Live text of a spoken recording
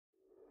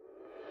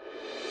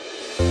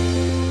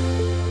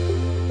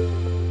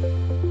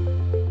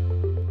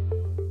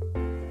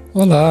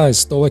Olá,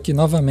 estou aqui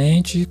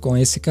novamente com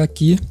esse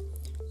caqui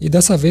e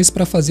dessa vez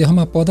para fazer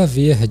uma poda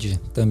verde,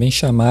 também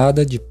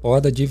chamada de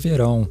poda de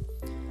verão.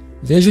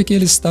 Veja que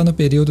ele está no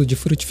período de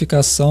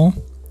frutificação,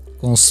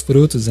 com os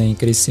frutos em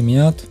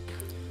crescimento.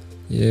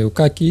 E o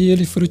caqui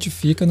ele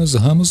frutifica nos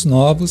ramos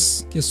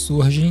novos que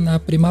surgem na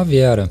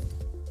primavera.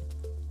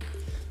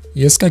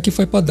 E esse caqui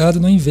foi podado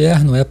no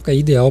inverno, época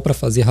ideal para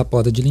fazer a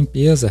poda de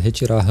limpeza,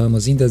 retirar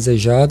ramos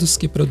indesejados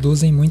que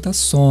produzem muita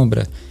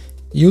sombra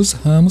e os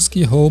ramos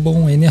que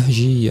roubam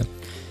energia.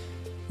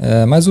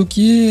 Mas o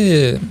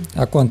que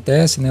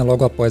acontece,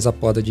 logo após a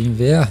poda de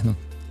inverno,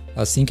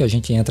 assim que a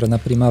gente entra na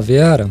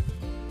primavera,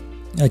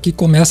 é que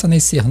começa a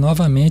nascer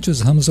novamente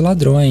os ramos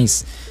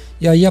ladrões.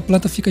 E aí a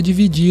planta fica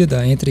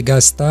dividida entre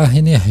gastar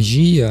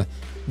energia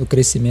no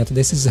crescimento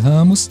desses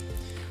ramos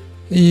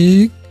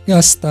e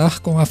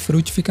gastar com a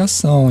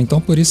frutificação. Então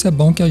por isso é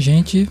bom que a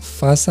gente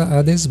faça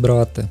a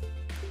desbrota.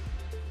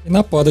 E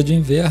na poda de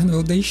inverno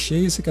eu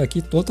deixei esse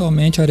caqui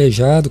totalmente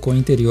arejado, com o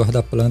interior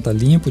da planta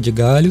limpo de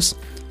galhos,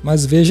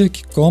 mas veja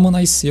que como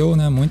nasceu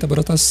muita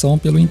brotação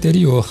pelo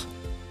interior.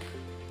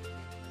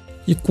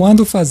 E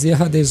quando fazer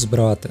a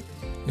desbrota?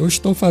 Eu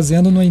estou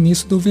fazendo no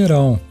início do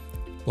verão,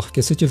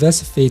 porque se eu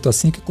tivesse feito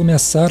assim que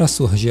começar a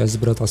surgir as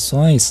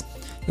brotações,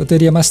 eu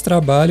teria mais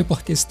trabalho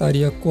porque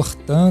estaria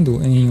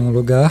cortando em um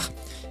lugar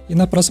e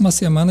na próxima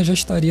semana já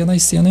estaria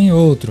nascendo em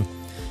outro.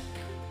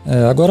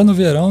 Agora no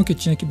verão que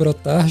tinha que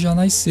brotar já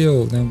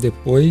nasceu,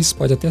 depois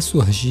pode até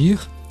surgir,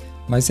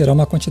 mas será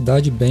uma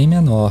quantidade bem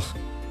menor.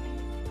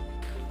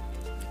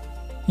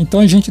 Então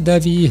a gente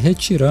deve ir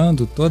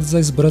retirando todas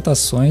as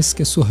brotações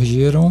que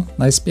surgiram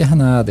nas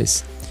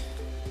pernadas.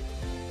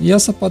 E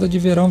essa poda de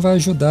verão vai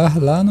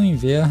ajudar lá no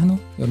inverno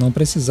eu não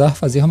precisar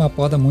fazer uma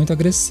poda muito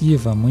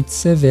agressiva, muito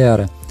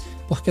severa,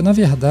 porque na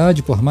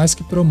verdade, por mais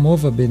que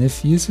promova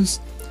benefícios,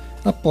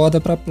 a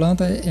poda para a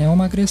planta é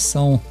uma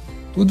agressão.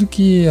 Tudo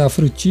que a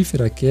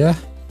frutífera quer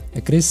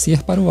é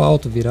crescer para o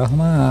alto, virar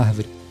uma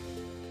árvore.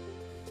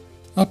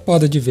 A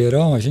poda de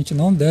verão a gente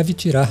não deve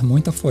tirar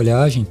muita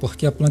folhagem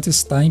porque a planta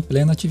está em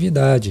plena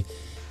atividade.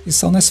 E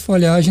são nas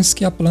folhagens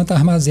que a planta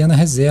armazena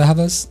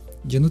reservas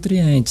de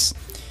nutrientes.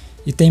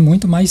 E tem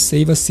muito mais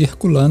seiva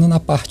circulando na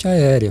parte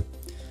aérea.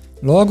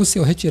 Logo, se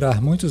eu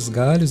retirar muitos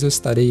galhos, eu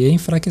estarei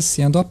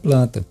enfraquecendo a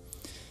planta.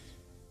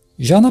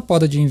 Já na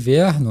poda de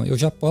inverno, eu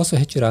já posso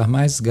retirar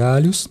mais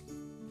galhos,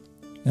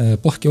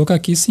 porque o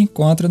caqui se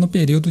encontra no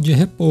período de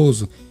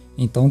repouso,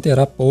 então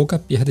terá pouca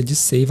perda de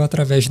seiva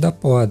através da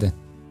poda.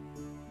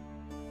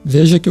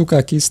 Veja que o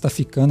caqui está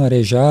ficando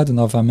arejado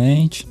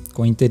novamente,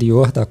 com o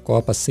interior da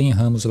copa sem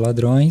ramos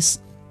ladrões,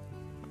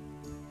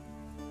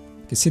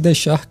 que se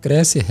deixar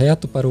cresce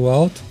reto para o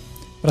alto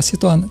para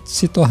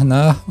se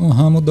tornar um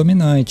ramo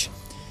dominante.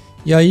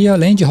 E aí,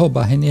 além de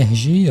roubar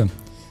energia,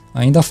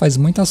 ainda faz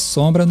muita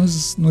sombra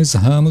nos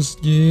ramos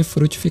de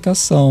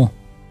frutificação.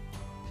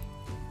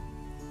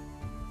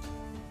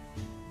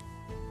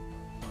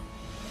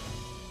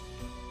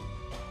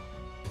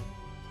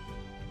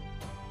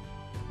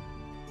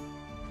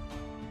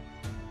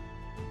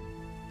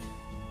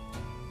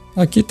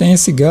 Aqui tem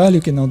esse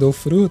galho que não deu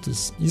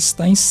frutos e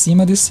está em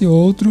cima desse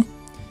outro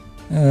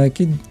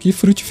que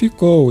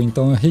frutificou,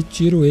 então eu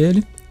retiro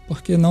ele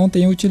porque não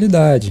tem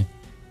utilidade.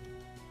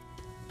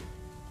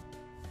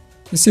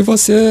 E se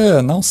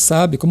você não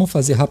sabe como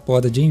fazer a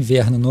poda de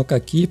inverno no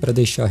caqui para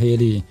deixar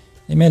ele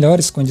em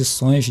melhores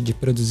condições de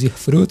produzir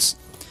frutos,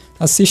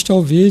 assiste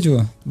ao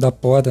vídeo da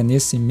poda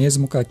nesse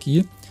mesmo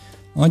caqui,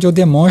 onde eu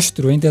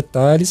demonstro em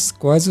detalhes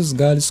quais os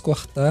galhos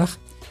cortar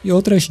e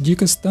outras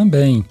dicas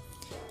também.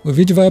 O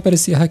vídeo vai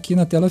aparecer aqui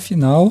na tela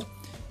final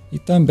e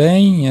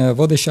também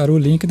vou deixar o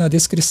link na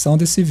descrição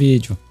desse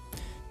vídeo.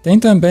 Tem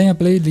também a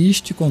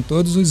playlist com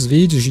todos os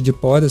vídeos de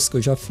podas que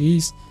eu já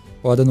fiz,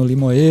 poda no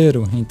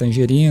limoeiro, em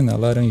tangerina,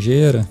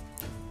 laranjeira,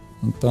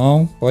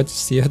 então pode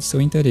ser do seu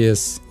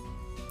interesse.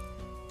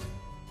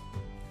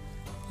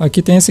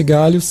 Aqui tem esse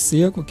galho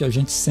seco que a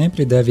gente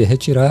sempre deve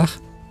retirar.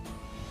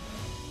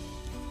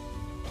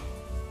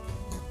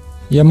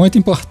 E é muito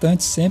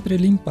importante sempre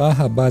limpar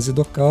a base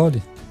do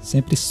caule.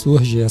 Sempre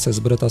surge essas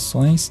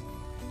brotações.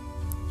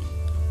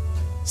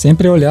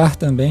 Sempre olhar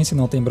também se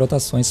não tem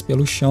brotações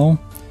pelo chão.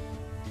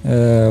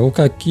 O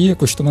caqui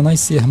costuma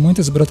nascer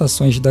muitas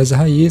brotações das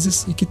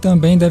raízes e que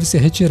também deve ser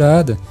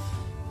retirada,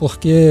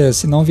 porque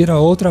senão vira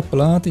outra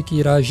planta e que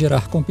irá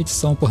gerar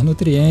competição por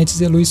nutrientes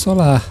e luz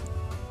solar.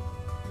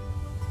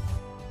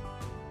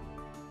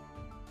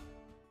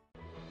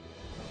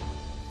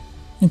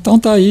 Então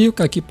tá aí o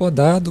caqui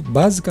podado.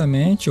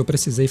 Basicamente eu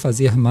precisei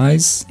fazer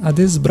mais a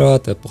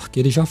desbrota, porque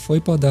ele já foi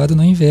podado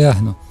no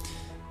inverno.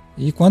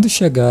 E quando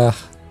chegar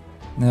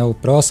o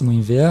próximo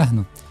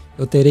inverno,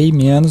 eu terei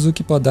menos o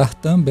que podar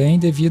também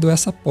devido a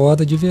essa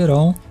poda de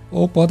verão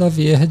ou poda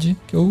verde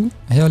que eu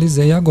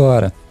realizei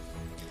agora.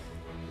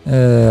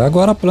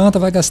 Agora a planta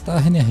vai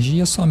gastar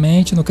energia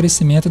somente no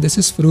crescimento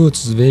desses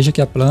frutos. Veja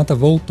que a planta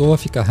voltou a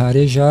ficar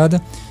arejada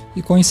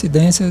e com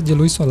incidência de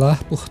luz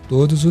solar por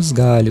todos os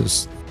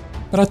galhos.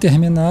 Para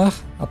terminar,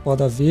 a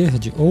poda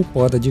verde ou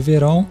poda de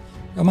verão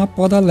é uma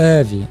poda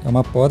leve, é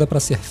uma poda para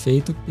ser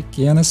feito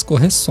pequenas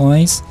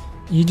correções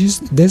e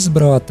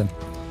desbrota.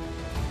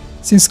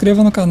 Se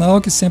inscreva no canal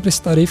que sempre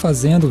estarei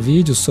fazendo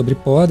vídeos sobre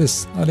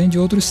podas, além de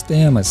outros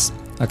temas.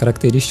 A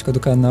característica do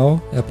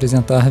canal é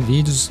apresentar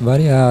vídeos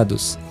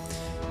variados.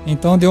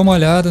 Então dê uma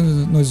olhada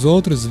nos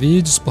outros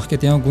vídeos, porque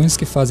tem alguns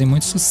que fazem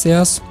muito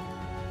sucesso,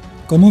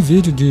 como o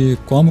vídeo de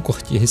como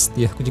curtir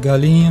esterco de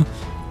galinha,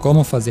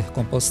 como fazer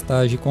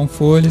compostagem com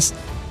folhas,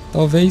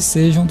 talvez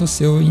sejam do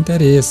seu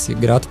interesse.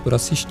 Grato por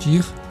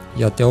assistir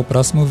e até o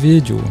próximo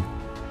vídeo.